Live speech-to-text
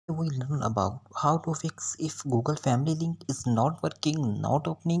We learn about how to fix if Google Family Link is not working, not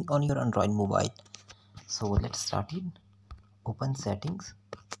opening on your Android mobile. So let's start it. Open settings.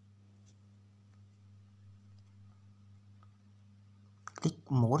 Click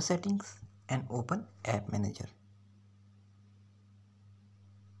more settings and open app manager.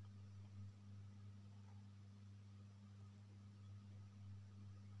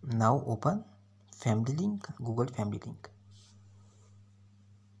 Now open Family Link, Google Family Link.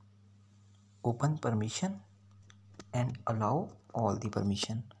 Open permission and allow all the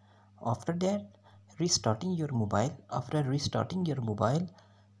permission. After that, restarting your mobile. After restarting your mobile,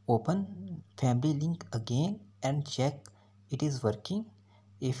 open Family Link again and check it is working.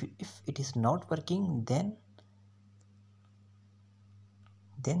 If it is not working, then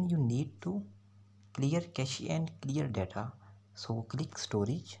you need to clear cache and clear data. So click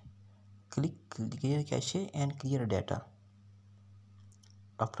storage, click clear cache and clear data.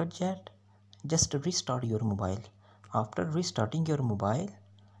 After that, just restart your mobile. After restarting your mobile,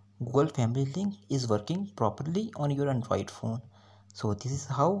 Google Family Link is working properly on your Android phone. So this is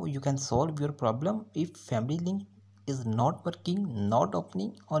how you can solve your problem if Family Link is not working, not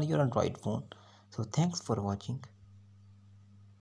opening on your Android phone. So thanks for watching.